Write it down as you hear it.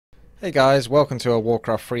Hey guys, welcome to a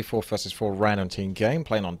Warcraft 3 4 vs 4 random team game.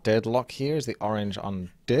 Playing on Deadlock here is the Orange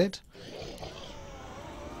Undead.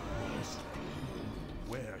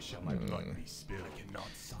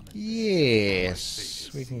 Yes,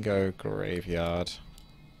 we can go Graveyard.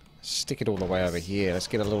 Stick it all the way over here. Let's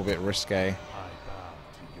get a little bit risque.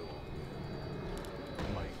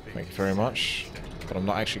 Thank you very much. But I'm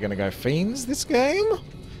not actually going to go Fiends this game.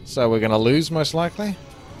 So we're going to lose most likely.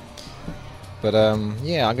 But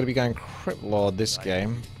yeah, I'm going to be going Crypt Lord this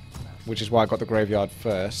game, which is why I got the Graveyard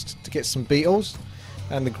first, to get some beetles.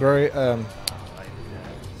 And the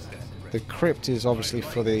Crypt is obviously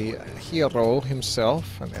for the hero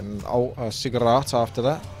himself, and then cigarette after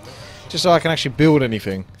that. Just so I can actually build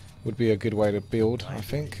anything would be a good way to build, I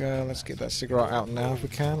think. Let's get that cigarette out now if we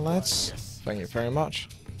can, lads. Thank you very much.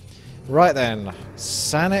 Right then,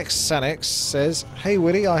 Sanix says, "Hey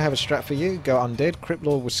Willy, I have a strat for you. Go Undead, Crypt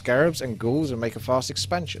Lord with Scarabs and Ghouls and make a fast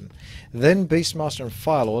expansion. Then Beastmaster and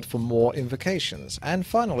Firelord for more invocations. And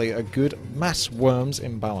finally, a good Mass Worms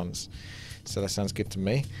imbalance." So that sounds good to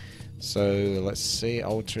me. So let's see,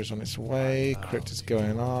 Altar is on its way, Crypt is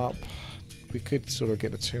going up. We could sort of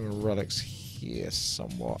get the Tomb of Relics here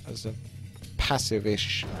somewhat as a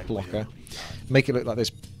passive-ish blocker. Make it look like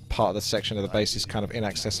this part of the section of the base is kind of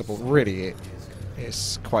inaccessible. Really,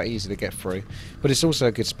 it's quite easy to get through, but it's also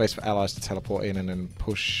a good space for allies to teleport in and then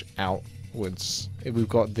push outwards. If we've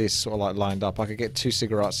got this sort of like lined up, I could get 2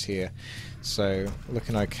 cigarettes here, so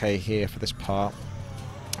looking okay here for this part.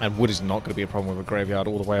 And wood is not going to be a problem with a graveyard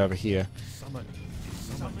all the way over here.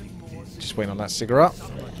 Just waiting on that cigarette.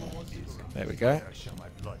 There we go.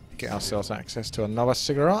 Get ourselves access to another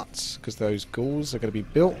cigarette, because those ghouls are going to be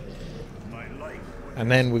built. And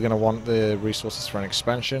then we're going to want the resources for an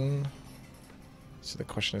expansion. So the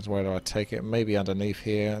question is, where do I take it? Maybe underneath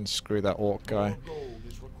here and screw that orc guy.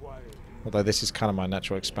 Although this is kind of my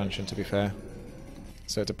natural expansion, to be fair.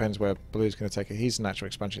 So it depends where blue's going to take it. His natural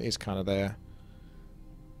expansion is kind of there.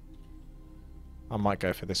 I might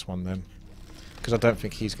go for this one then, because I don't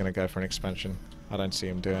think he's going to go for an expansion. I don't see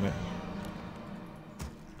him doing it.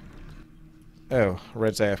 Oh,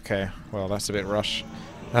 red's AFK. Well, that's a bit rush.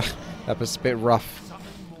 That was a bit rough.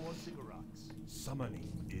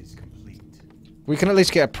 We can at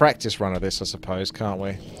least get a practice run of this, I suppose, can't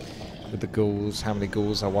we? With the ghouls, how many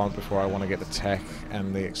ghouls I want before I want to get the tech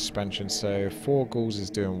and the expansion. So 4 ghouls is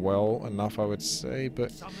doing well enough, I would say,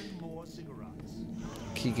 but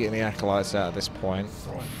keep getting the acolytes out at this point.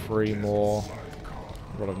 3 more.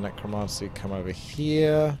 A lot of necromancy. Come over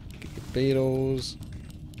here. Get your beetles.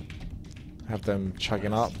 Have them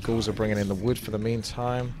chugging up. Ghouls are bringing in the wood for the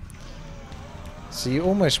meantime. So you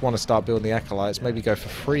almost want to start building the acolytes. Maybe go for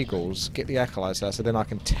 3 ghouls. Get the acolytes out so then I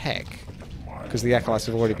can tech. Because the acolytes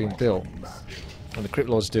have already been built. And the Crypt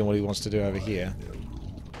Lord's doing what he wants to do over here.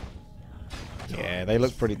 Yeah, they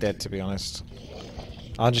look pretty dead, to be honest.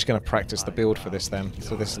 I'm just going to practice the build for this then.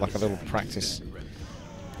 So this is like a little practice.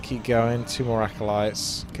 Keep going. 2 more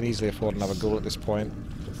acolytes. Can easily afford another ghoul at this point.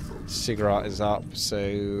 Cigarette is up, so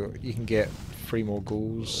you can get 3 more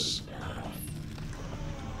ghouls.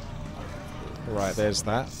 Right, there's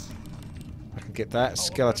that. I can get that.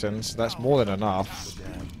 Skeletons, that's more than enough.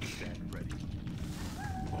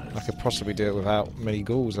 I could possibly do it without many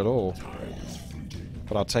ghouls at all.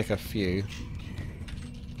 But I'll take a few.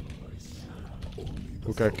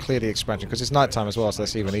 We'll go clear the expansion, because it's nighttime as well, so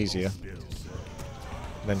that's even easier.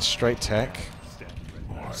 Then straight tech.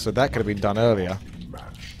 So that could have been done earlier.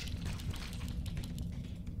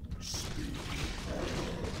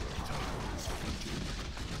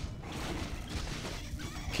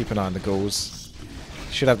 Keep an eye on the ghouls.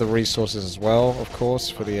 Should have the resources as well, of course,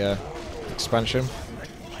 for the expansion.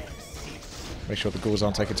 Make sure the ghouls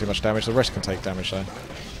aren't taking too much damage. The rest can take damage though.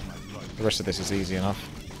 The rest of this is easy enough.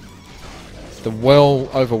 The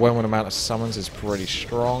overwhelming amount of summons is pretty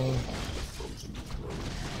strong.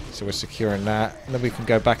 So we're securing that. And then we can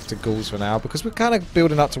go back to ghouls for now, because we're kind of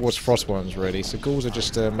building up towards frostworms really. So ghouls are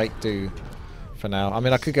just make do for now. I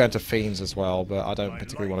mean, I could go into fiends as well, but I don't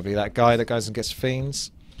particularly want to be that guy that goes and gets fiends.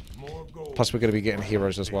 Plus we're going to be getting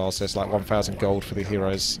heroes as well, so it's like 1,000 gold for the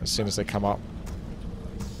heroes as soon as they come up.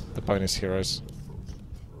 The bonus heroes.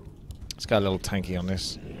 Let's go a little tanky on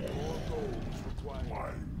this.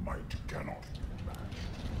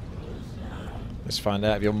 Let's find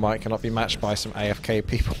out if your might cannot be matched by some AFK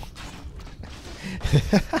people.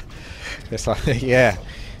 It's like, yeah,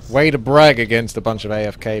 way to brag against a bunch of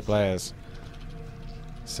AFK players.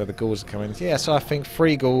 So the ghouls are coming. Yeah, so I think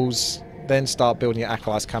 3 ghouls, then start building your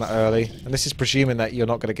acolytes kind of early. And this is presuming that you're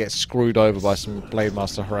not going to get screwed over by some Blade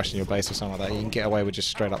Master harassing your base or something like that. You can get away with just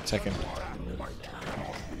straight up teching.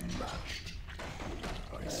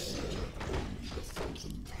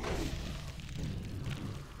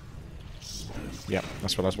 Yep,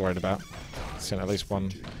 that's what I was worried about. Send at least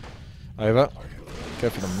one over. Go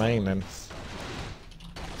for the main then.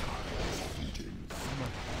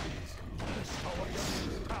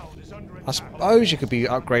 I suppose you could be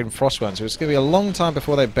upgrading Frost Wyrms, so it's going to be a long time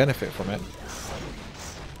before they benefit from it.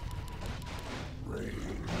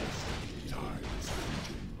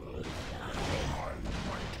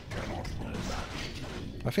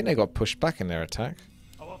 I think they got pushed back in their attack.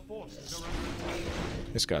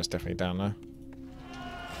 This guy's definitely down now.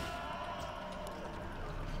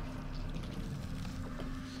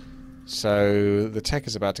 So the tech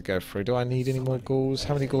is about to go through. Do I need any more ghouls?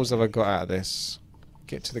 How many ghouls have I got out of this?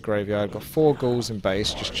 Get to the graveyard. I've got 4 ghouls in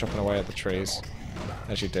base, just chopping away at the trees,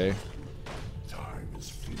 as you do.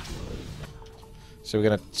 So we're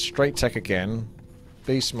going to straight tech again.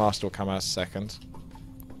 Beastmaster will come out second.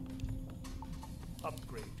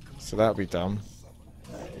 So that'll be done.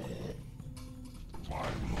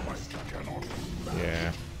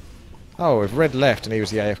 Yeah. Oh, if Red left and he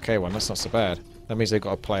was the AFK one, that's not so bad. That means they've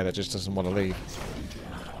got a player that just doesn't want to leave.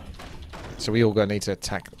 So we all going to need to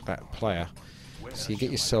attack that player. So you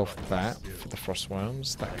get yourself that for the Frost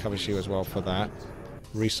Wyrms. That covers you as well for that.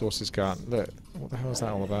 Resources go out. Look, what the hell is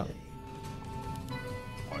that all about?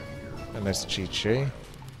 And there's the Chi-Chi.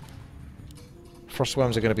 Frost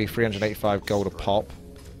Wyrms are going to be 385 gold a pop.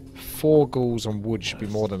 4 ghouls on wood should be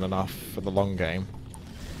more than enough for the long game.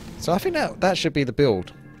 So I think that should be the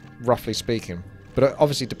build, roughly speaking. But it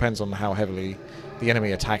obviously depends on how heavily the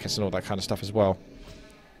enemy attack us and all that kind of stuff as well.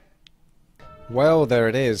 Well, there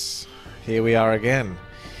it is. Here we are again.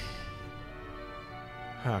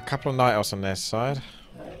 A couple of Night Elves on their side.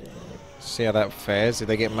 See how that fares. If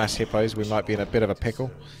they get mass hippos, we might be in a bit of a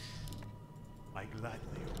pickle. I gladly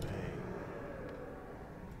obey.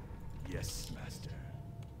 Yes, master.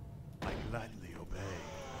 I gladly obey.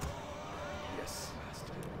 Yes,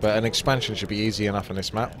 master. But an expansion should be easy enough on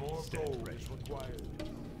this map.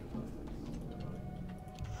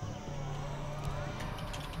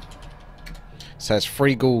 So it's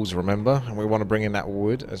 3 ghouls, remember, and we want to bring in that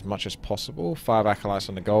wood as much as possible. 5 acolytes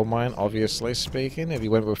on the gold mine, obviously speaking. If you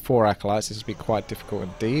went with 4 acolytes, this would be quite difficult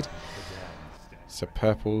indeed. So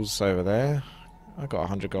purple's over there. I got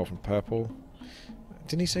 100 gold from purple.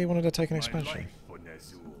 Didn't he say he wanted to take an expansion?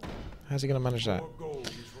 How's he going to manage that?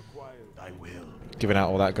 Giving out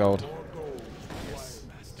all that gold.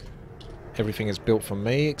 Everything is built for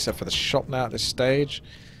me, except for the shop now at this stage.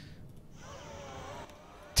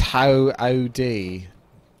 Tau OD.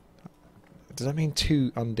 Does that mean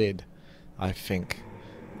 2 undid? I think.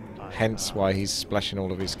 Hence why he's splashing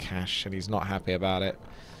all of his cash and he's not happy about it.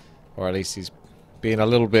 Or at least he's being a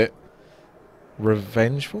little bit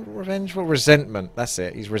revengeful? Resentment. That's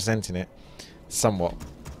it. He's resenting it. Somewhat.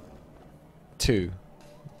 2.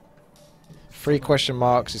 3 question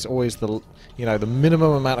marks is always the, you know, the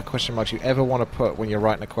minimum amount of question marks you ever want to put when you're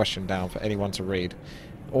writing a question down for anyone to read.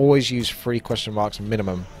 Always use 3 question marks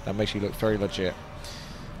minimum. That makes you look very legit.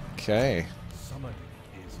 Okay.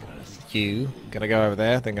 You gonna go over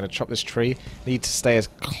there, then gonna chop this tree. Need to stay as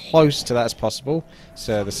close to that as possible.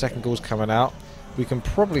 So the second ghoul's coming out. We can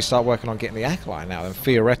probably start working on getting the acolyte now then,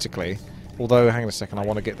 theoretically. Although, hang on a second, I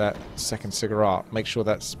want to get that second cigarette. Make sure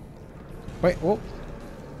that's... Wait, what?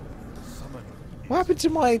 What happened to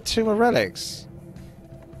my Tomb of Relics?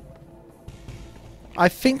 I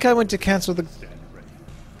think I went to cancel the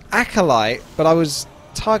acolyte, but I was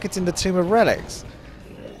targeting the Tomb of Relics.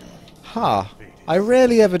 Huh. I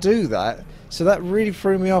rarely ever do that, so that really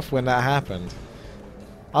threw me off when that happened.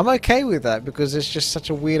 I'm okay with that because it's just such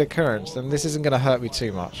a weird occurrence and this isn't going to hurt me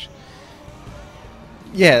too much.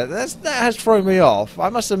 Yeah, that has thrown me off. I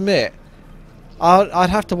must admit, I'd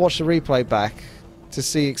have to watch the replay back to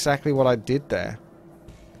see exactly what I did there.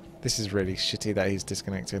 This is really shitty that he's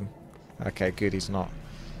disconnected. Okay, good, he's not.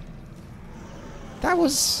 That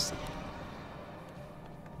was...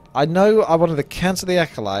 I know I wanted to cancel the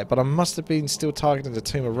acolyte, but I must have been still targeting the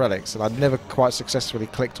Tomb of Relics, and I'd never quite successfully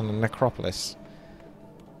clicked on the Necropolis.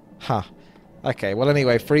 Huh. Okay, well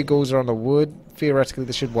anyway, 3 ghouls are on the wood. Theoretically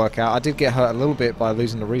this should work out. I did get hurt a little bit by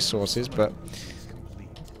losing the resources, but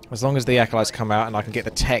as long as the acolytes come out and I can get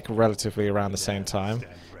the tech relatively around the same time,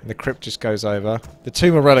 and the crypt just goes over. The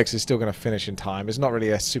Tomb of Relics is still going to finish in time. It's not really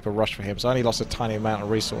a super rush for him, so I only lost a tiny amount of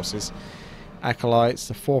resources. Acolytes,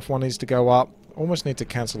 the 4th one needs to go up. Almost need to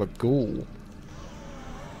cancel a ghoul.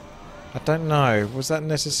 I don't know. Was that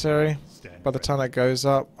necessary? By the time that goes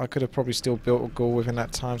up, I could have probably still built a ghoul within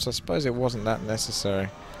that time, so I suppose it wasn't that necessary.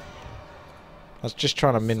 I was just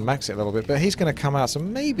trying to min-max it a little bit, but he's going to come out, so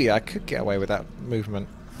maybe I could get away with that movement.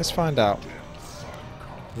 Let's find out.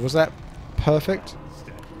 Was that perfect?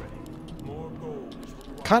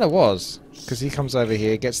 Kind of was. because he comes over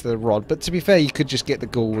here, gets the rod. But to be fair, you could just get the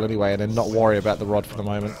ghoul anyway and then not worry about the rod for the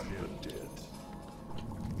moment.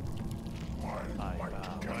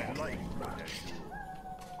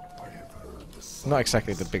 Not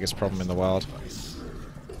exactly the biggest problem in the world.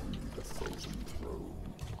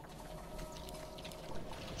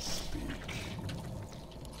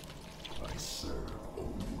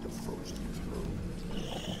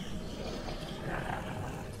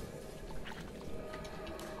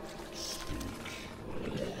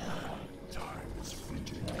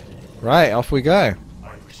 Right, off we go.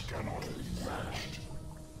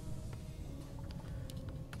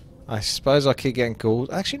 I suppose I keep getting ghouls.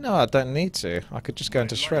 Actually, no, I don't need to. I could just go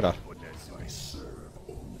into Shredder.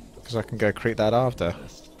 Because I can go creep that after.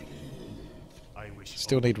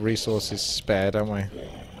 Still need resources spare, don't we?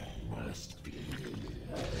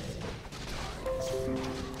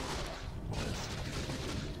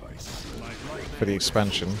 For the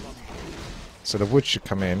expansion. So the wood should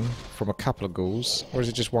come in from a couple of ghouls. Or is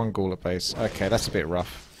it just one ghoul at base? Okay, that's a bit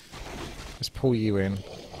rough. Let's pull you in.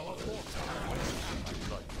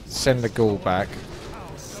 Send the ghoul back.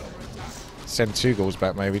 Send 2 ghouls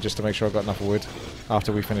back maybe, just to make sure I've got enough wood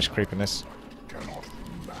after we finish creeping this.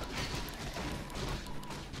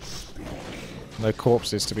 No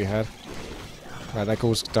corpses to be had. Right, that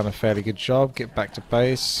ghoul's done a fairly good job. Get back to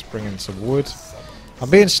base, bring in some wood. I'm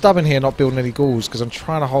being stubborn here, not building any ghouls, because I'm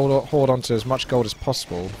trying to hoard on to as much gold as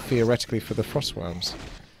possible, theoretically, for the frost worms.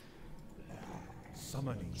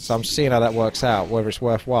 So I'm seeing how that works out, whether it's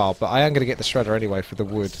worthwhile. But I am going to get the shredder anyway for the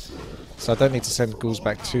wood. So I don't need to send ghouls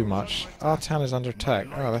back too much. Our town is under attack.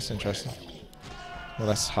 Oh, that's interesting. Well,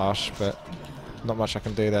 that's harsh, but not much I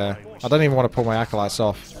can do there. I don't even want to pull my acolytes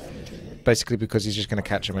off. Basically because he's just going to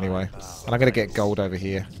catch them anyway. And I'm going to get gold over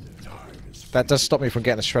here. That does stop me from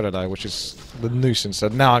getting the shredder though, which is the nuisance. So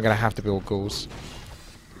now I'm going to have to build ghouls.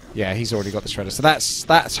 Yeah, he's already got the shredder. So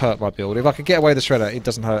that's hurt my build. If I could get away with the shredder, it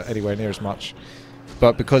doesn't hurt anywhere near as much.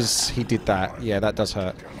 But because he did that, yeah, that does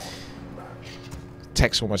hurt.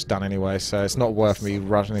 Tech's almost done anyway, so it's not worth me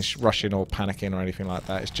rushing or panicking or anything like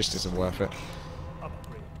that. It just isn't worth it.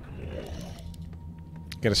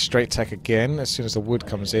 Get a straight tech again as soon as the wood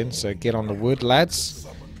comes in. So get on the wood, lads.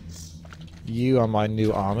 You are my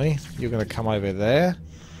new army. You're going to come over there.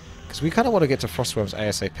 Because we kind of want to get to Frostworms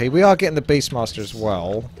ASAP. We are getting the Beastmaster as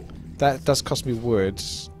well. That does cost me wood.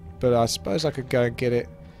 But I suppose I could go and get it.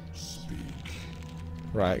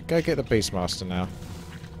 Right, go get the Beastmaster now.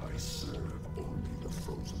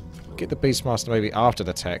 Get the Beastmaster maybe after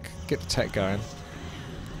the tech. Get the tech going.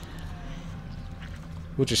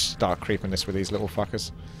 We'll just start creeping this with these little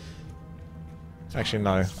fuckers. Actually,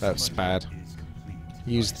 no, that's bad.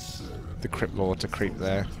 Use the Crypt Lord to creep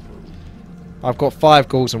there. I've got 5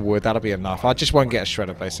 ghouls and wood, that'll be enough. I just won't get a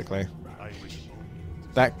shredder, basically.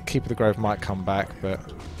 That Keeper of the Grove might come back, but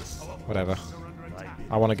whatever.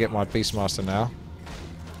 I want to get my Beastmaster now.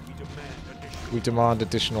 We demand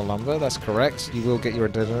additional lumber, that's correct. You will get your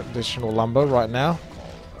additional lumber right now.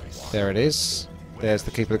 There it is. There's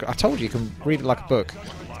the Keeper of the Grove. I told you, you can read it like a book.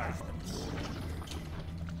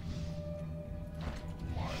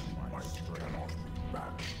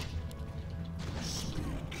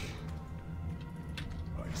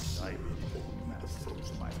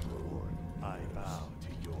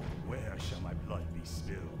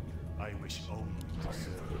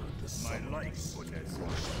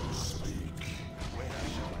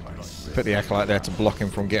 Put the acolyte there to block him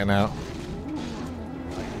from getting out.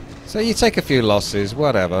 So you take a few losses,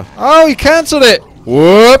 whatever. Oh, he cancelled it!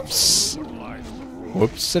 Whoops!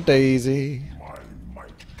 Whoops-a-daisy.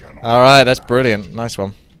 Alright, that's brilliant. Nice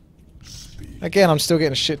one. Again, I'm still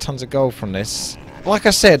getting shit tons of gold from this. Like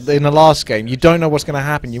I said in the last game, you don't know what's going to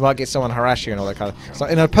happen. You might get someone harass you and all that kind of... So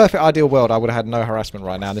in a perfect ideal world, I would have had no harassment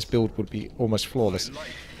right now, and this build would be almost flawless.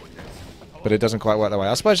 But it doesn't quite work that way.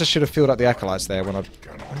 I suppose I should have filled up the acolytes there when I...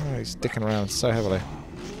 Oh, he's dicking around so heavily.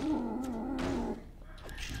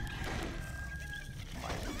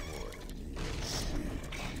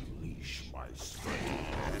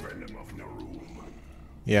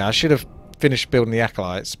 Yeah, I should have finished building the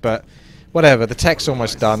acolytes, but whatever. The tech's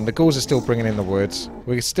almost done. The ghouls are still bringing in the woods.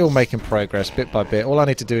 We're still making progress bit by bit. All I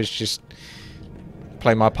need to do is just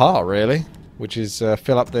play my part, really, which is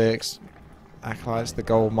fill up the acolytes, the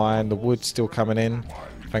gold mine, the wood still coming in,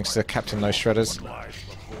 thanks to Captain No Shredders.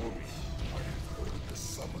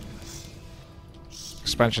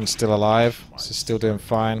 Expansion's still alive, so still doing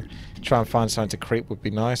fine. Try and find something to creep would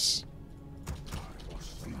be nice.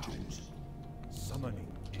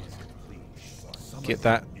 Get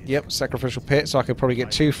that, yep, sacrificial pit, so I could probably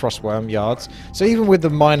get 2 frostworm yards. So even with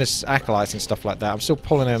the minus acolytes and stuff like that, I'm still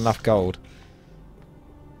pulling in enough gold.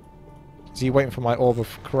 Is he waiting for my Orb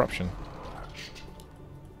of Corruption?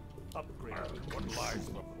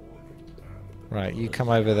 Right, you come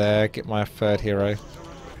over there, get my third hero.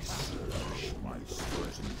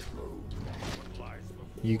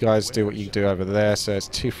 You guys do what you do over there, so it's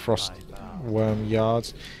 2 Frost Worm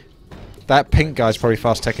yards. That pink guy's probably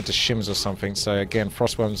fast taken to shims or something, so again,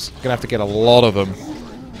 Frost Worm's gonna have to get a lot of them.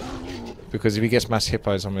 Because if he gets mass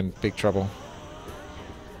hippos, I'm in big trouble.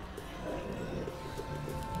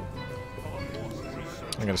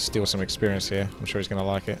 I'm gonna steal some experience here. I'm sure he's gonna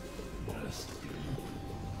like it.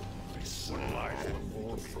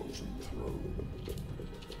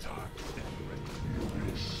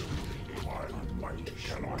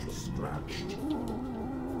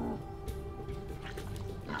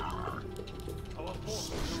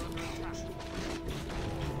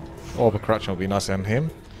 Orb of Corruption will be nice on him.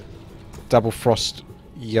 Double Frost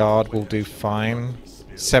Yard will do fine.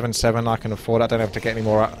 7/7 I can afford. I don't have to get any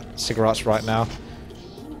more cigarettes right now.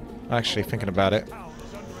 Actually, thinking about it.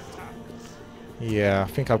 Yeah, I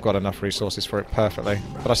think I've got enough resources for it perfectly.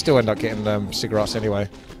 But I still end up getting cigarettes anyway.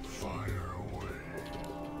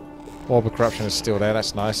 Orb of Corruption is still there,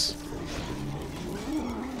 that's nice.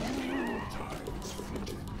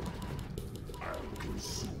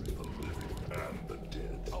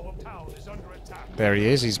 There he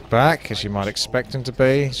is, he's back, as you might expect him to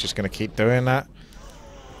be. He's just going to keep doing that.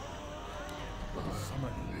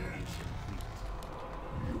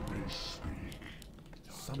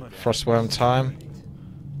 Frostworm time.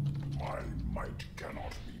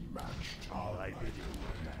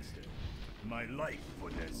 My life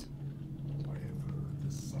for this.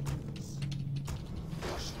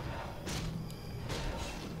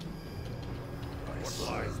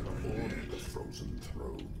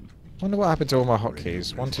 Wonder what happened to all my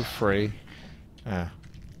hotkeys. 1, 2, 3.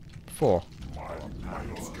 4.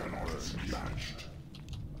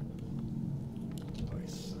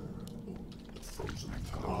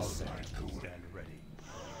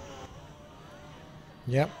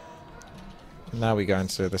 Yep. Now we go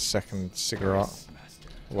into the second cigarette.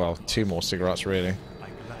 Well, 2 more cigarettes really.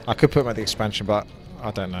 I could put them at the expansion, but I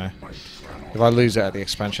don't know. If I lose it at the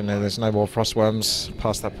expansion, then there's no more Frostworms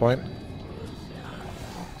past that point.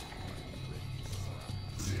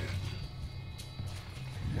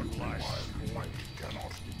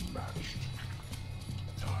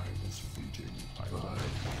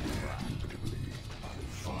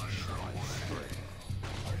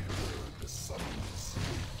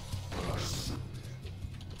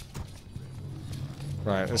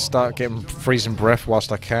 Right, let's start getting freezing breath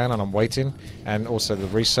whilst I can, and I'm waiting. And also the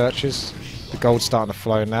researchers. The gold's starting to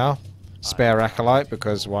flow now. Spare Acolyte,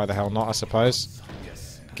 because why the hell not, I suppose.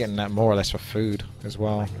 Getting that more or less for food as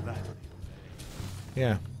well.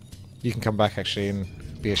 Yeah. You can come back actually and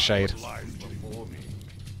be a shade.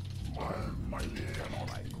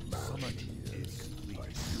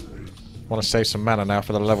 Want to save some mana now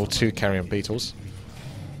for the level 2 carrion beetles.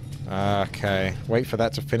 Okay, wait for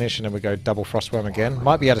that to finish and then we go double Frostworm again.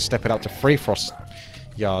 Might be able to step it up to 3 Frost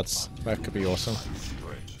yards. That could be awesome.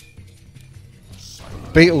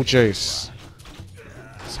 Beetlejuice.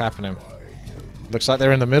 What's happening? Looks like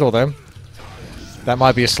they're in the middle then. That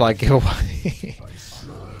might be a slight giveaway.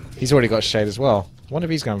 He's already got shade as well. I wonder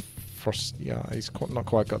if he's going Frost. Yeah, he's not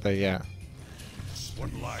quite got there yet.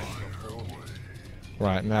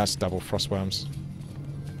 Right, now it's double Frostworms.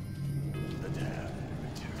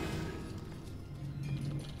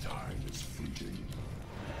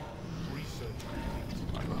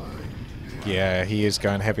 Yeah, he is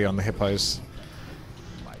going heavy on the hippos.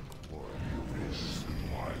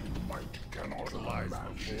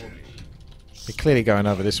 He's clearly going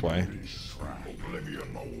over this way.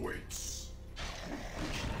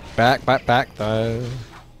 Back, back, back, though.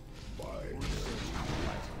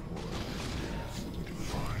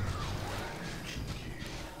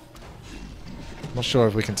 Not sure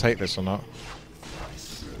if we can take this or not.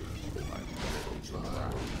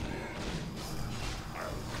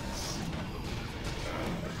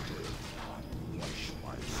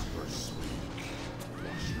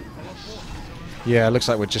 Yeah, looks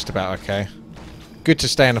like we're just about okay. Good to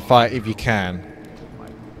stay in the fight if you can.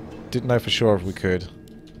 Didn't know for sure if we could.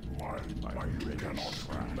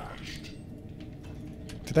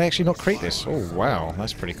 Did they actually not create this? Oh wow,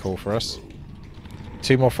 that's pretty cool for us.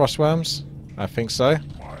 2 more Frostworms? I think so.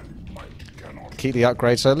 Keep the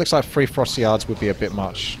upgrade. So it looks like 3 Frost Yards would be a bit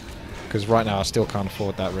much. Because right now I still can't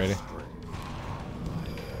afford that really.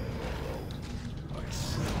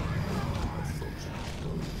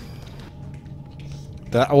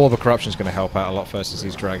 That Orb of Corruption is going to help out a lot versus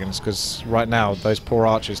these dragons, because right now those poor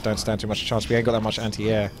archers don't stand too much chance. We ain't got that much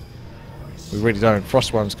anti-air. We really don't.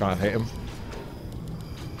 Frostworms can't hit them.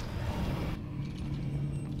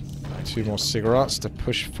 2 more cigarettes to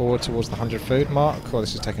push forward towards the 100 food mark. Oh,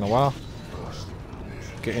 this is taking a while.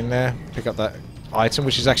 Get in there, pick up that item,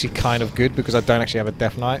 which is actually kind of good because I don't actually have a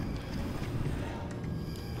Death Knight.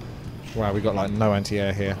 Wow, we got like no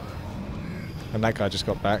anti-air here. And that guy just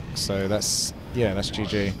got back, so that's... yeah, that's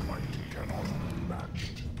GG.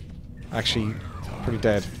 Actually, pretty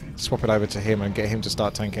dead. Swap it over to him and get him to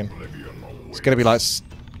start tanking. It's going to be like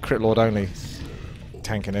Crit Lord only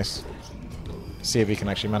tanking this. See if he can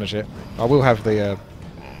actually manage it. I will have the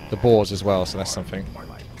boars as well, so that's something.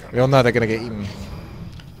 We all know they're going to get eaten.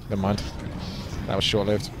 Never mind. That was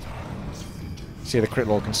short-lived. See if the Crit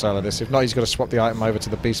Lord can solo this. If not, he's got to swap the item over to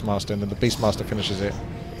the Beastmaster, and then the Beastmaster finishes it.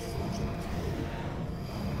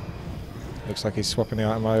 Looks like he's swapping the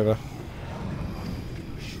item over.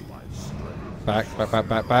 Back.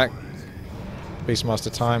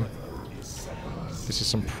 Beastmaster time. This is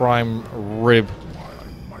some prime rib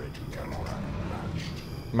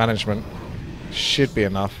management. Should be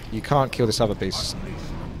enough. You can't kill this other beast.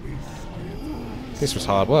 This was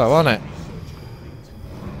hard work, wasn't it?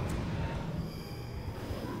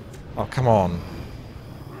 Oh, come on.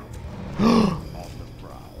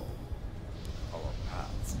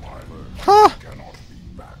 Huh!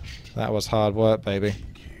 That was hard work, baby.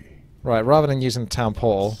 Right, rather than using the town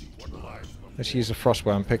portal, let's use a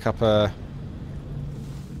Frostworm, pick up a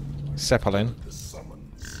Zeppelin.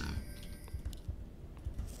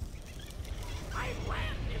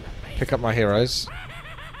 Pick up my heroes.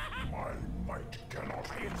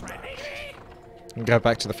 And go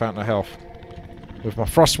back to the Fountain of Health. With my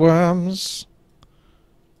Frostworms.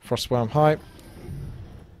 Frostworm hype.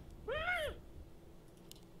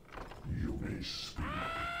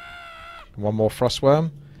 One more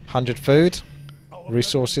Frostworm. 100 food.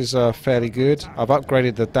 Resources are fairly good. I've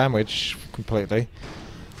upgraded the damage completely.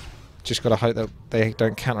 Just gotta hope that they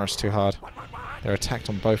don't counter us too hard. They're attacked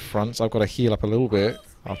on both fronts. I've got to heal up a little bit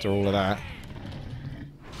after all of that.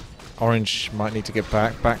 Orange might need to get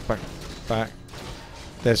back. Back.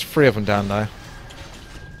 There's 3 of them down there.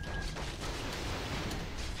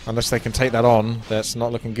 Unless they can take that on, that's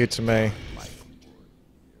not looking good to me.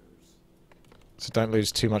 So don't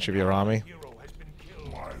lose too much of your army.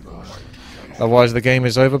 Otherwise the game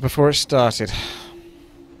is over before it started.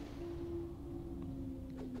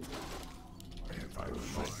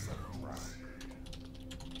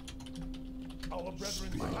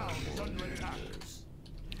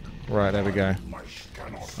 Right, there we go.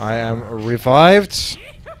 I am revived.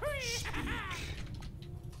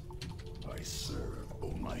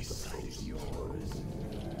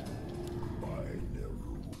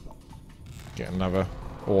 Get another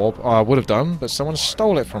orb. Oh, I would have done, but someone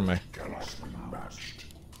stole it from me.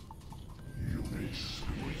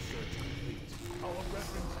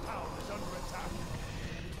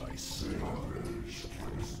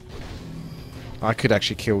 I could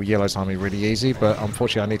actually kill Yellow's army really easy, but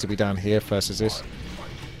unfortunately I need to be down here first as this.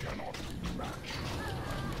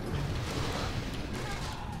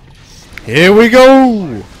 Here we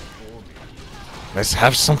go! Let's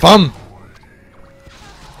have some fun!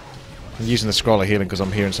 I'm using the scroll of healing because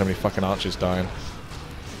I'm hearing so many fucking archers dying.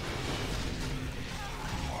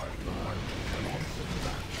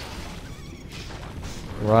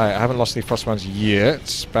 Right, I haven't lost any Frostworms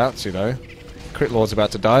yet. About to though. Crit Lord's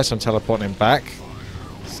about to die, so I'm teleporting him back.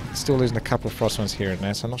 Still losing a couple of Frostworms here and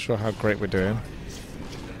there, so I'm not sure how great we're doing.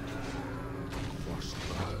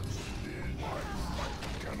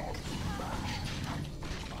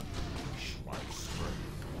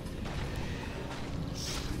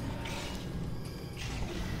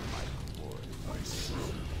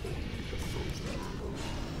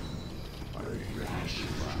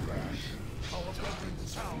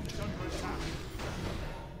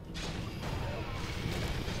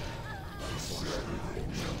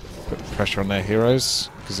 Put pressure on their heroes,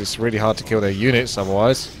 because it's really hard to kill their units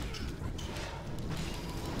otherwise.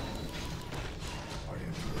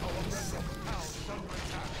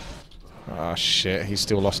 Ah, shit, he's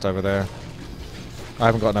still lost over there. I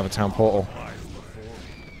haven't got another town portal.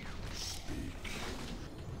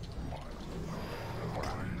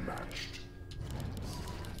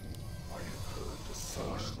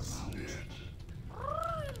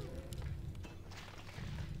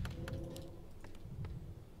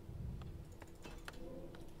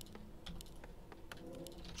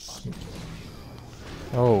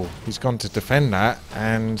 Oh, he's gone to defend that,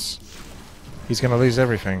 and he's going to lose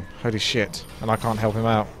everything. Holy shit. And I can't help him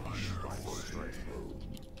out.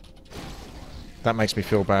 That makes me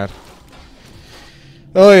feel bad.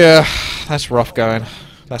 Oh yeah, that's rough going.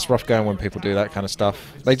 That's rough going when people do that kind of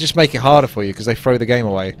stuff. They just make it harder for you because they throw the game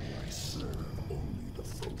away.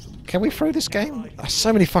 Can we throw this game?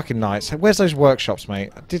 So many fucking knights. Where's those workshops,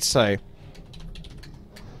 mate? I did say.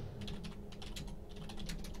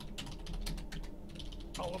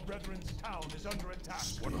 Our brethren's town is under attack.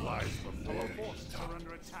 What lies before our forces are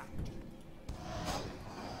under attack.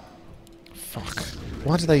 Fuck.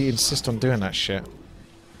 Why do they insist on doing that shit?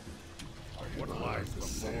 What lies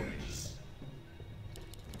before us?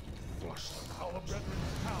 Our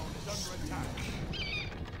brethren's town is under attack.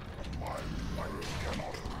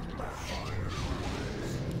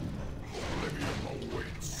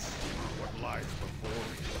 What lies before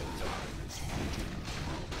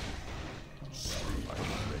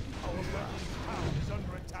me? Our brethren's town is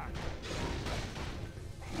under attack.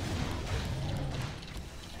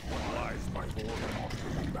 What lies before me?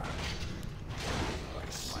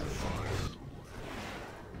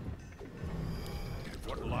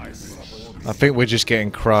 What lies before me? I think we're just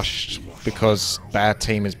getting crushed because bad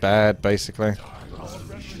team is bad, basically. Our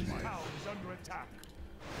brethren's town is under attack.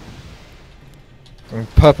 I mean,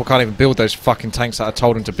 Purple can't even build those fucking tanks that I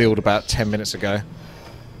told him to build about 10 minutes ago.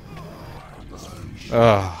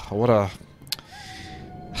 Ugh, what a...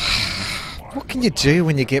 What can you do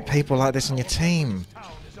when you get people like this in your team?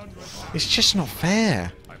 It's just not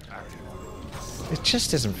fair. It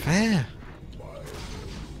just isn't fair.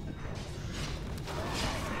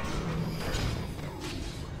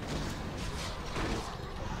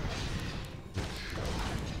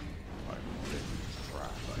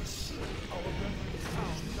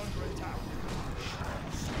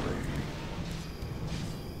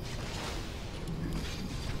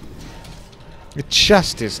 It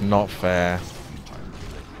just is not fair.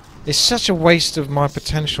 It's such a waste of my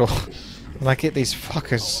potential when I get these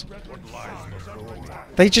fuckers.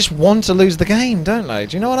 They just want to lose the game, don't they?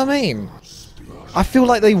 Do you know what I mean? I feel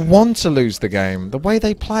like they want to lose the game, the way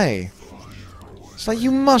they play. It's like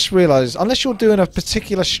you must realise, unless you're doing a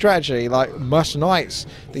particular strategy like Must Knights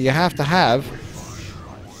that you have to have,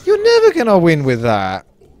 you're never going to win with that.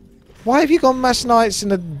 Why have you got Mass Knights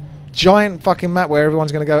in a giant fucking map where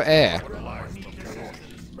everyone's going to go air?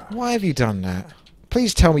 Why have you done that?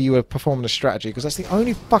 Please tell me you were performing a strategy, because that's the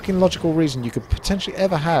only fucking logical reason you could potentially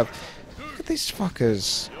ever have. Look at these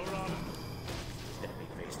fuckers.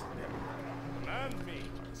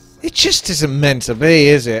 It just isn't meant to be,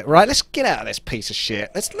 is it? Right, let's get out of this piece of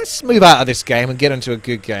shit. Let's move out of this game and get into a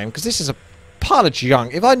good game, because this is a pile of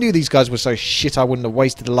junk. If I knew these guys were so shit, I wouldn't have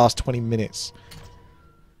wasted the last 20 minutes.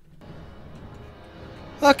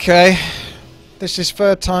 Okay. This is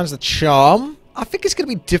third time's the charm. I think it's going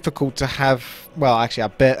to be difficult to have... Well, actually, I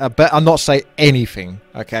bet I'll not say anything,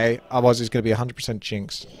 okay? Otherwise, it's going to be 100%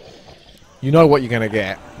 jinx. You know what you're going to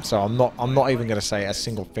get, so I'm not even going to say a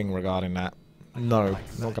single thing regarding that. No,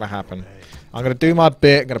 not going to happen. I'm going to do my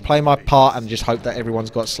bit, I'm going to play my part, and just hope that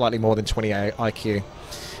everyone's got slightly more than 20 IQ.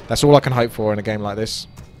 That's all I can hope for in a game like this.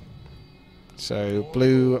 So,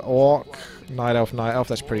 blue orc, night elf,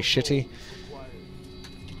 that's pretty shitty.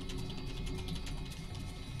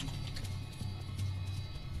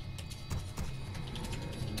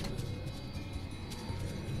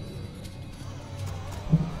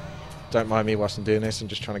 Don't mind me whilst I'm doing this. I'm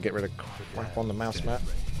just trying to get rid of crap on the mouse mat.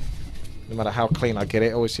 No matter how clean I get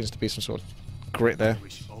it, always seems to be some sort of grit there.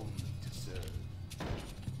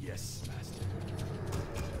 Yes, master.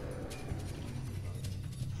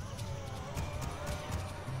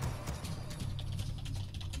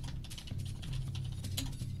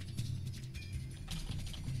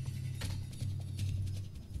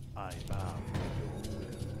 I bow.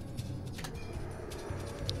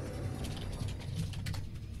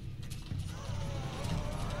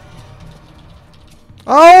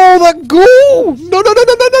 Oh, that ghoul! No!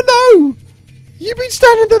 You've been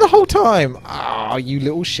standing there the whole time! Ah, oh, you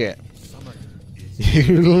little shit.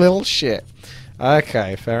 You little shit.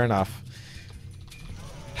 Okay, fair enough.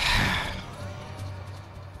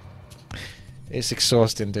 It's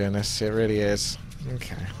exhausting doing this, it really is.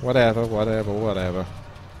 Okay, whatever.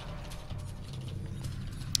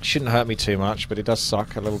 Shouldn't hurt me too much, but it does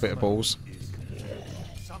suck, a little bit of balls.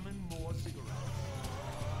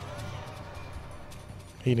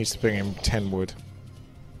 He needs to bring him 10 wood.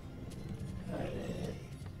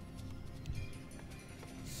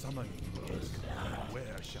 Summon where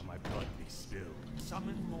shall my blood be spilled?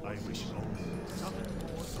 Summon more. I wish only. Summon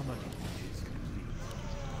more. Summoning is complete.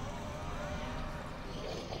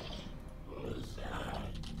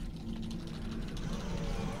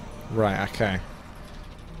 Right, okay.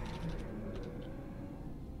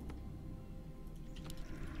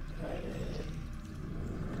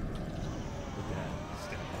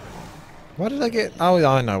 Why did I get... Oh,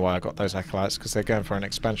 I know why I got those acolytes, because they're going for an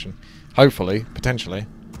expansion. Hopefully, potentially.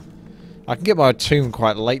 I can get my tomb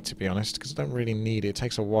quite late, to be honest, because I don't really need it. It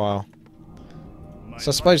takes a while. So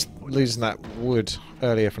I suppose losing that wood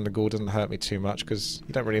earlier from the ghoul doesn't hurt me too much, because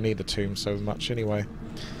you don't really need the tomb so much anyway.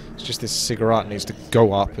 It's just this cigarette needs to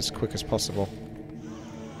go up as quick as possible.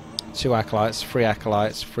 2 acolytes,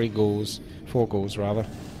 3 ghouls, 4 ghouls rather.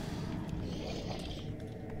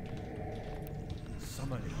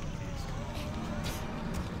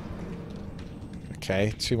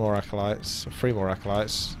 Okay, 2 more acolytes, 3 more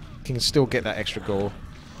acolytes. You can still get that extra ghoul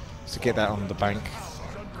to get that on the bank.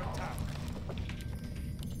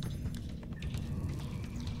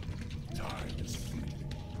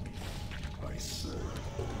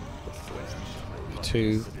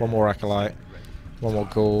 One more acolyte, 1 more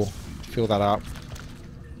ghoul, fill that up.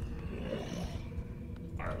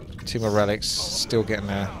 2 more relics, still getting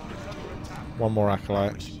there. 1 more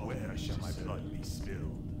acolyte.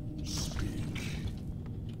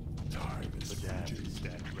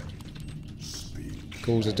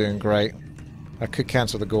 Ghouls are doing great. I could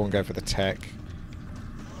cancel the ghoul and go for the tech.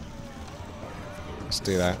 Let's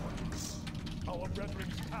do that.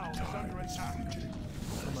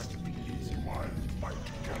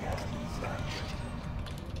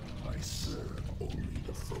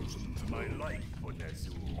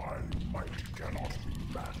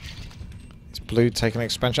 Is blue taking an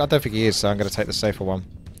expansion? I don't think he is, so I'm going to take the safer one.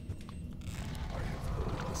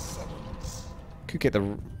 Could get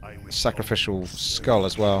the sacrificial skull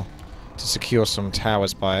as well to secure some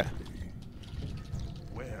towers by it,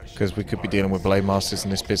 because we could be dealing with blade masters in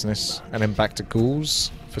this business. And then back to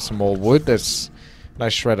ghouls for some more wood. There's no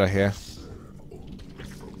shredder here.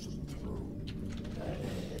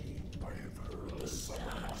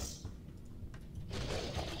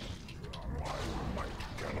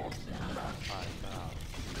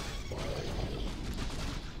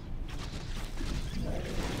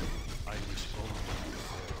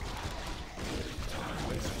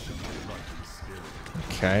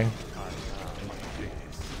 Okay.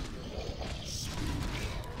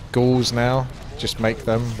 Ghouls now. Just make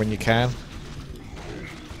them when you can.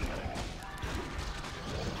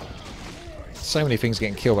 So many things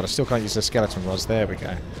getting killed, but I still can't use the skeleton rods. There we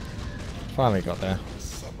go. Finally got there.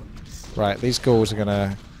 Right, these ghouls are going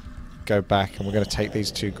to go back, and we're going to take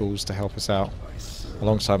these 2 ghouls to help us out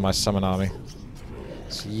alongside my summon army.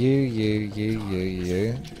 So you.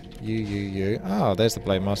 Oh, there's the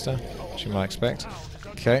Blade Master, which you might expect.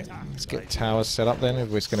 Okay, let's get towers set up then,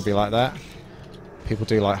 if it's going to be like that. People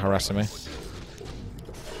do like harassing me.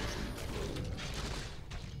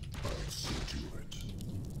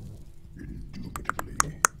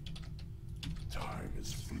 Time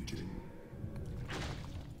is fleeting.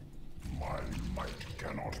 My might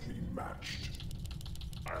cannot be matched.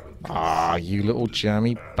 Ah, you little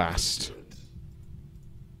jammy bast.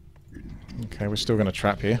 Okay, we're still going to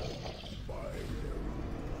trap here.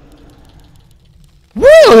 Woo!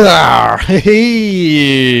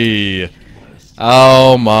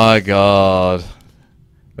 Oh my god.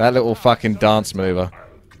 That little fucking dance mover.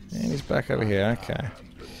 And he's back over here, okay.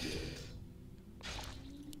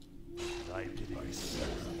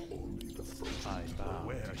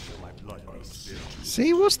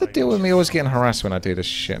 See, what's the deal with me always getting harassed when I do this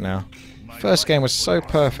shit now? First game was so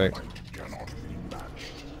perfect.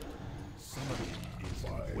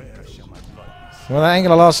 Well, that ain't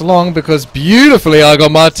gonna last long because beautifully I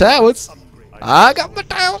got my towers. I got my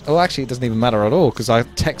towers. Oh, actually, it doesn't even matter at all because I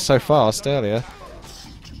teched so fast earlier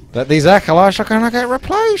that these acolytes are gonna get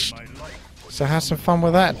replaced. So have some fun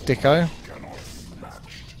with that, dicko.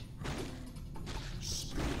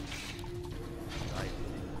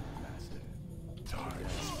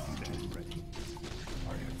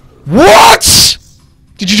 What?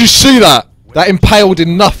 Did you just see that? That impaled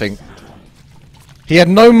in nothing. He had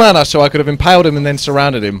no mana, so I could have impaled him and then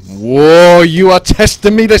surrounded him. Whoa, you are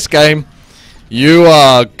testing me this game. You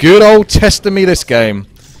are good old testing me this game.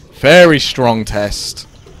 Very strong test.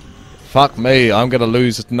 Fuck me, I'm going to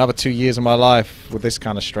lose another 2 years of my life with this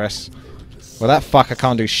kind of stress. Well, that fucker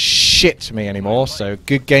can't do shit to me anymore, so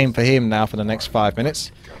good game for him now for the next 5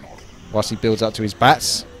 minutes. Whilst he builds up to his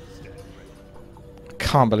bats.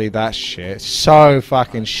 Can't believe that shit. So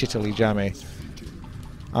fucking shittily jammy.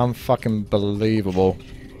 Unfucking believable.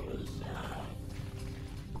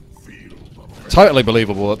 Totally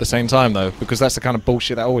believable at the same time though, because that's the kind of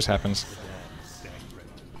bullshit that always happens.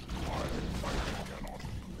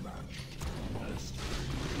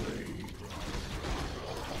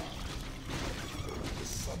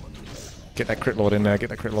 Get that crit lord in there, get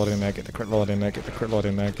the crit lord in there, get the crit lord in there, get the crit lord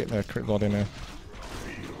in there, get the crit lord in there.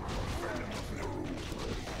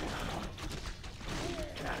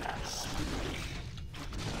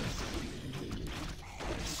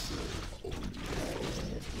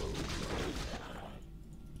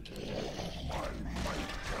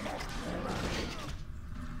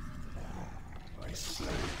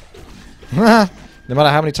 No matter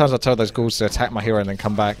how many times I told those ghouls to attack my hero and then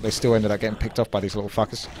come back, they still ended up getting picked off by these little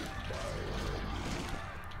fuckers.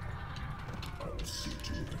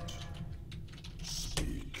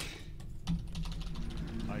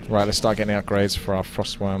 Right, let's start getting the upgrades for our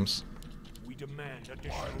Frost Wyrms. We demand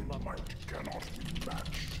additional My lumber. might cannot be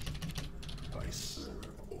matched. I serve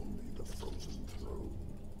only the frozen throne.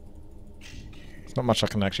 There's not much I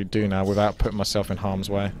can actually do now without putting myself in harm's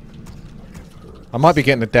way. I might be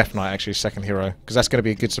getting the Death Knight actually, second hero, because that's going to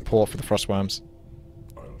be a good support for the Frost Wyrms.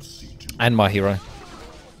 And my hero.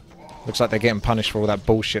 Looks like they're getting punished for all that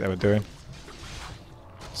bullshit they were doing.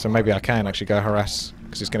 So maybe I can actually go harass,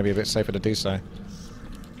 because it's going to be a bit safer to do so.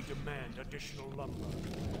 We demand additional lumber.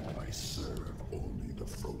 I serve only the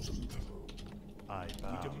frozen throne.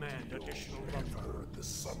 We demand additional lumber. Heard the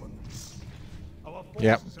summons. Our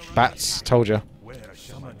Yep, forces are bats, told you. Where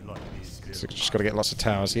shall my blood be spilled? So just got to get lots of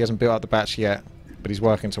towers. He hasn't built up the bats yet, but he's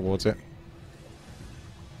working towards it.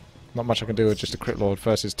 Not much I can do with just a Crypt Lord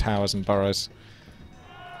versus towers and burrows.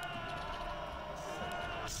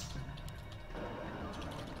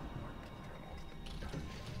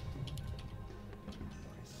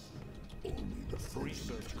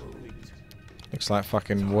 Research complete. Looks like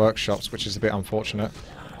fucking workshops, which is a bit unfortunate.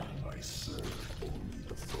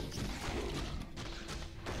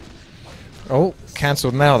 Oh,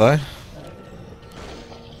 cancelled now though.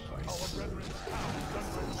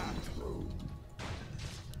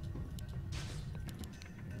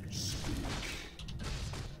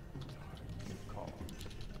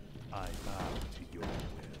 I bow to your will.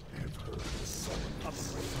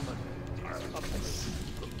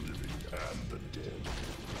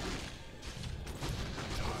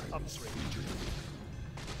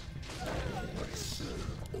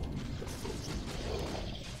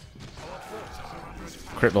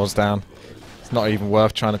 Crypt Lord's down. It's not even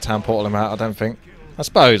worth trying to town portal him out, I don't think. I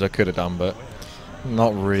suppose I could have done, but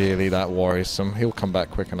not really that worrisome. He'll come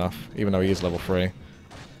back quick enough, even though he is level 3.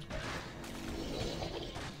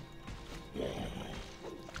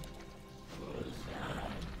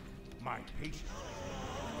 My patience.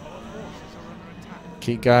 Our forces are under attack.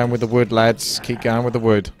 Keep going with the wood, lads. Keep going with the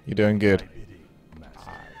wood. You're doing good.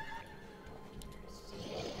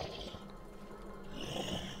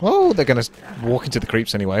 Oh, they're going to walk into the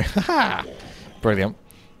creeps anyway. Haha! Brilliant.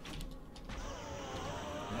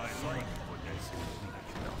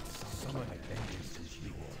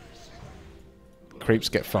 Creeps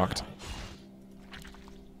get fucked.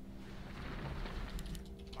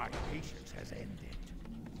 My patience has ended.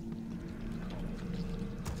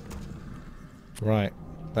 Right.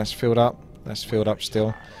 That's filled up. That's filled up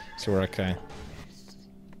still. So we're okay.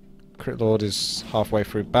 Crypt Lord is halfway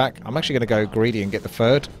through back. I'm actually going to go greedy and get the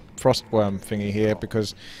third Frost Worm thingy here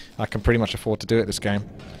because I can pretty much afford to do it this game.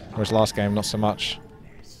 Whereas last game, not so much.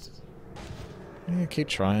 Yeah, keep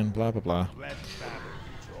trying, blah blah blah. Let battle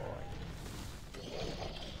be joy.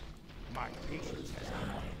 My patience has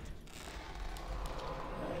ended.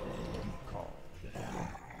 Call.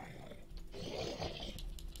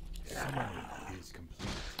 Summoning is complete.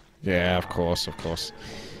 Yeah, of course, of course.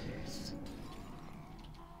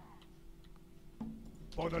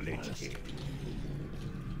 For the Lich King.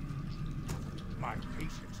 My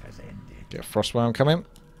patience has ended. Get a Frost Worm coming.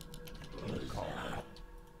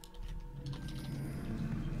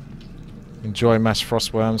 Enjoy mass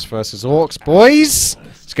Frost Worms versus Orcs, boys!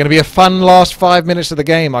 It's going to be a fun last 5 minutes of the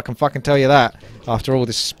game, I can fucking tell you that. After all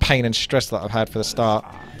this pain and stress that I've had for the start.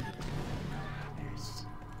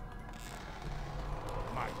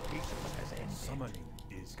 My patience has ended. Summoning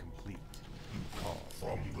is complete. You call.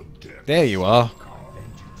 From the dead. There you are.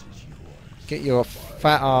 Vengeance is yours. Get your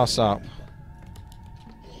fat ass up.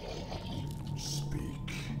 Speak.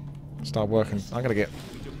 Start working. I'm gonna get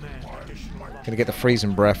Demand additional the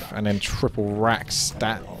freezing breath and then triple rack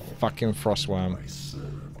stat fucking Frost Worm. I serve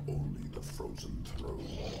only the frozen throne.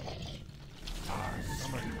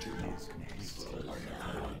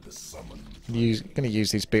 The summon. Gonna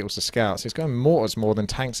use these beetles as scouts. He's going mortars more than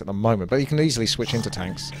tanks at the moment, but you can easily switch into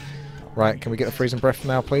tanks. Right, can we get the freezing breath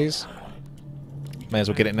now, please? May as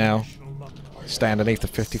well get it now. Stay underneath the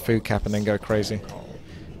 50 food cap and then go crazy.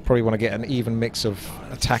 Probably want to get an even mix of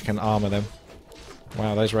attack and armor then.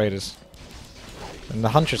 Wow, those raiders. And the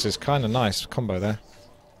Huntress is kind of nice combo there.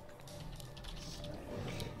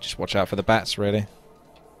 Just watch out for the bats, really.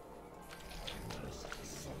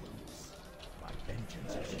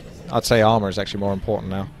 I'd say armor is actually more important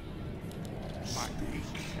now.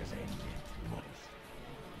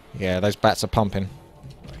 Yeah, those bats are pumping.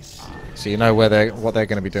 So you know what they're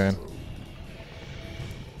going to be doing.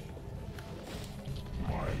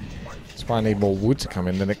 That's why I need more wood to come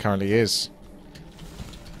in than it currently is.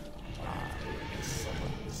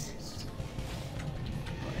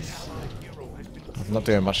 I'm not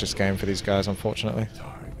doing much this game for these guys, unfortunately.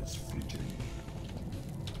 Time is fleeting.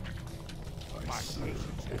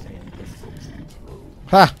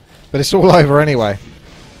 Ha! But it's all over anyway,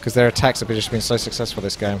 because their attacks have just been so successful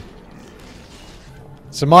this game.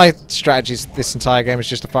 So my strategy this entire game is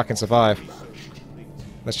just to fucking survive.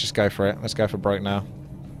 Let's just go for it. Let's go for broke now.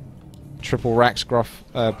 Triple racks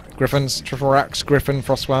griffins. Triple racks griffin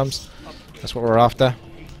frostworms. That's what we're after.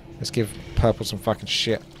 Let's give purple some fucking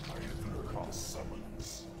shit.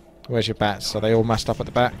 Where's your bats? Are they all massed up at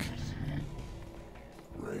the back?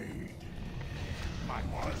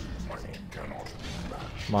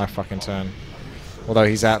 My fucking turn. Although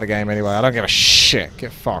he's out of the game anyway. I don't give a shit.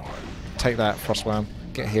 Get fucked. Take that, frostworm.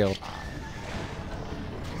 Get healed.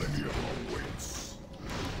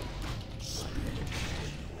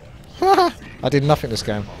 I did nothing this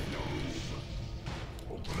game.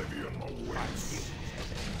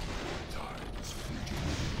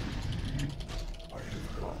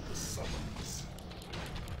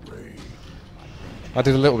 I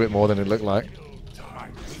did a little bit more than it looked like.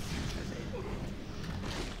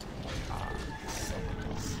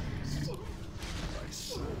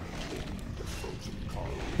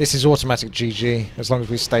 This is automatic GG as long as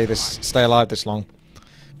we stay alive this long,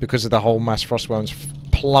 because of the whole mass frostworms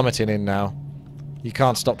plummeting in now. You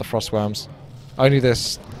can't stop the frostworms. Only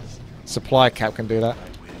this supply cap can do that.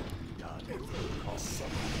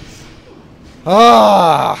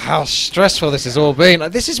 Ah, how stressful this has all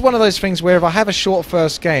been. This is one of those things where if I have a short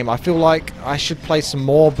first game, I feel like I should play some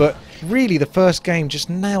more, but really the first game just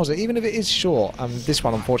nails it, even if it is short. This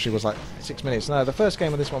one unfortunately was like 6 minutes. No, the first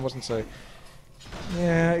game of this one wasn't so...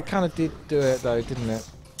 Yeah, it kind of did do it though, didn't it?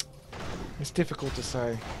 It's difficult to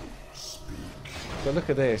say. But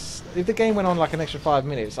look at this. If the game went on like an extra 5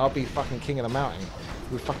 minutes, I'll be fucking king of the mountain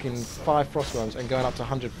with fucking 5 frostworms and going up to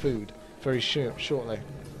 100 food very shortly.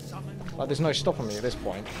 Like, there's no stopping me at this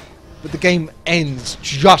point. But the game ends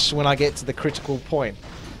just when I get to the critical point.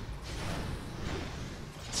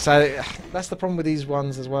 So that's the problem with these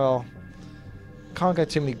ones as well. Can't go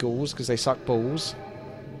too many ghouls because they suck balls.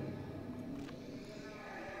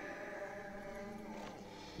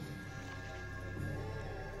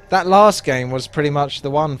 That last game was pretty much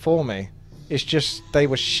the one for me. It's just they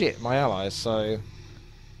were shit, my allies, so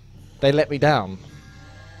they let me down.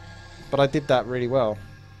 But I did that really well.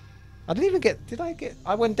 I didn't even get... Did I get...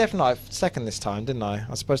 I went Death Knight second this time, didn't I? I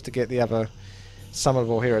was supposed to get the other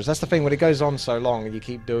summonable heroes. That's the thing, when it goes on so long and you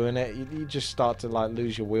keep doing it, you just start to like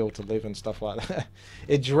lose your will to live and stuff like that.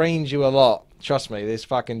 It drains you a lot. Trust me, this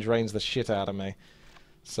fucking drains the shit out of me.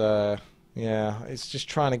 So... yeah, it's just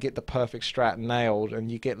trying to get the perfect strat nailed,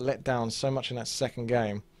 and you get let down so much in that second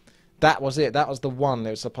game. That was it. That was the one that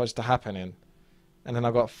was supposed to happen in. And then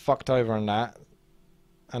I got fucked over in that,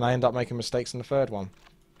 and I end up making mistakes in the third one.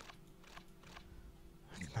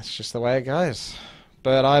 That's just the way it goes.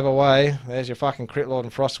 But either way, there's your fucking Crypt Lord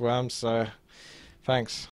and Frostworms, so thanks.